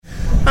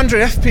Andrew,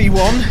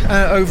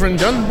 FP1 over and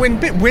done.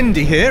 Bit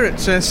windy here at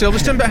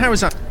Silverstone, but how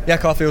was that? Yeah,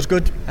 car feels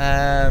good.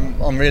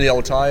 On really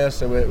old tyres,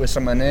 so we're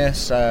somewhere near.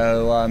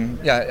 So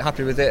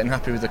happy with it and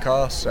happy with the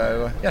car.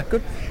 So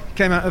good.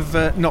 Came out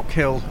of Knock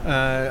Hill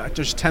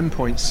just 10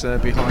 points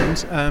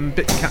behind.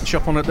 Bit to catch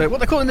up on at what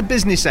they're calling the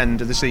business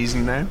end of the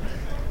season now.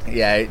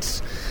 Yeah,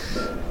 it's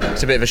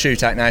a bit of a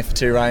shootout now for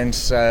 2 rounds.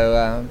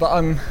 So, but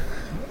I'm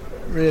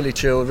really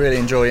chilled, really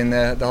enjoying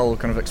the whole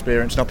kind of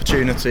experience and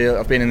opportunity.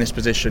 I've been in this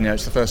position.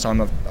 It's the first time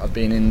I've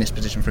been in this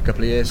position for a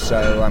couple of years.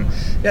 So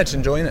just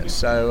enjoying it.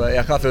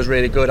 So car feels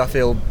really good. I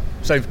feel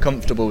so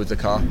comfortable with the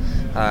car,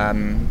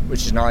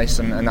 which is nice,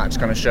 and that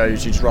just kind of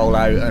shows you just roll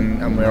out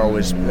and we're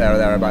always there or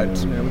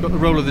thereabouts. Yeah, we've got the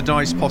roll of the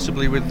dice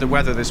possibly with the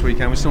weather this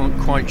weekend. We're still not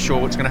quite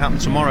sure what's going to happen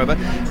tomorrow, but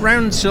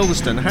round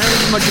Silverstone,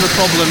 how much of a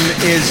problem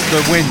is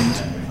the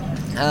wind?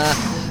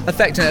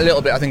 Affecting it a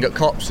little bit. I think at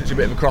Cops it's a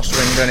bit of a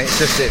crosswind, and it's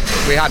just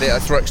we had it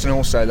at Thruxton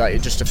also, that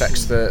it just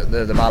affects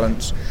the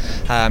balance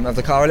of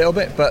the car a little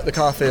bit, but the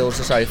car feels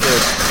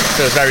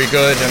very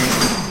good,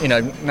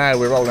 and now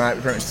we're rolling out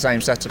with pretty much the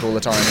same setup all the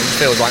time. It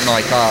feels like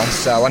my car,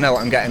 so I know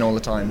what I'm getting all the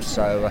time.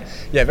 So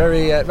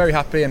very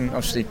happy, and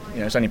obviously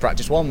it's only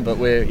practice 1, but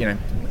we're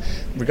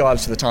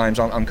regardless of the times,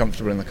 I'm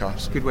comfortable in the car.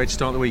 Good way to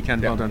start the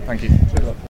weekend. Yeah, well done. Thank you.